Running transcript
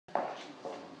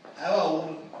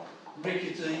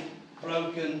rickety,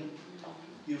 broken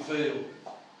you feel.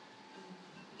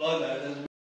 Like that, as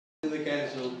the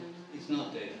council, it's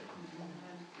not dead.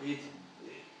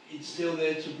 It's still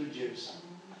there to produce.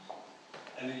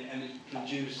 And it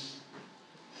produces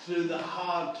through the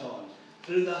hard times,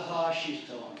 through the harshest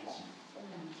times,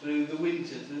 through the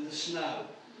winter, through the snow.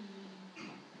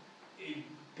 It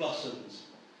blossoms.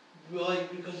 Why?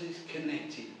 Because it's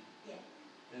connected.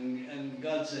 And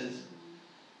God says,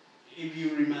 if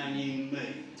you remain in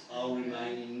me, I'll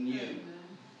remain in you.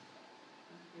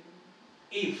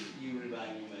 If you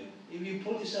remain in me. If you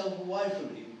pull yourself away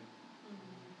from him,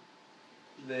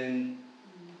 then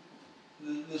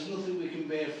there's nothing we can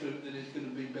bear fruit that is going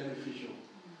to be beneficial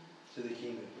to the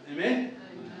kingdom. Amen?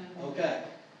 Okay.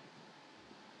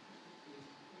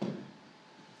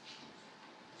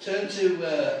 Turn to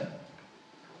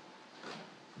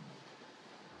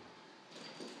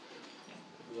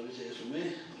what is it for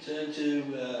me? Turn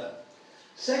to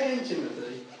 2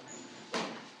 Timothy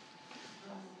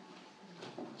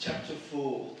chapter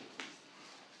 4.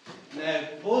 Now,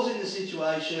 Paul's in a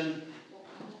situation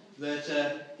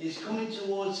that he's coming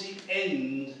towards the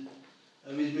end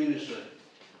of his ministry.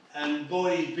 And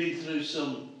boy, he's been through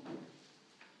some.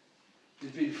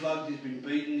 He's been flogged, he's been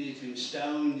beaten, he's been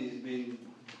stoned, he's been,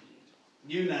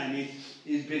 you name it,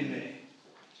 he's been there.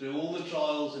 Through all the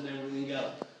trials and everything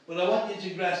else. But I want you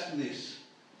to grasp this.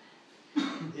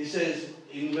 He says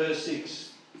in verse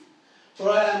 6, "For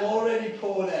I am already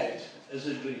poured out as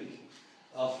a drink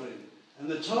offering, and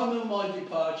the time of my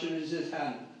departure is at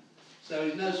hand." So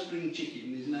he's no spring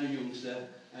chicken, he's no youngster,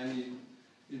 and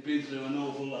he's been through an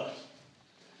awful lot.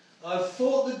 "I've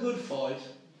fought the good fight,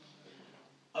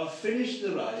 I've finished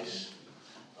the race,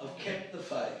 I've kept the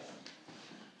faith.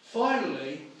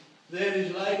 Finally, there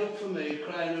is laid up for me a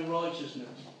crown of righteousness,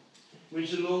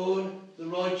 which the Lord, the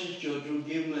righteous judge, will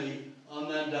give me on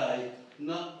that day,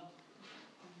 not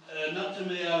to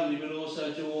me only, but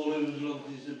also to all who have loved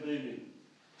his appearing.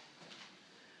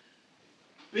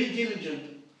 Be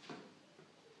diligent."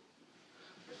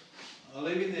 I'll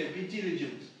leave it there. Be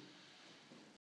diligent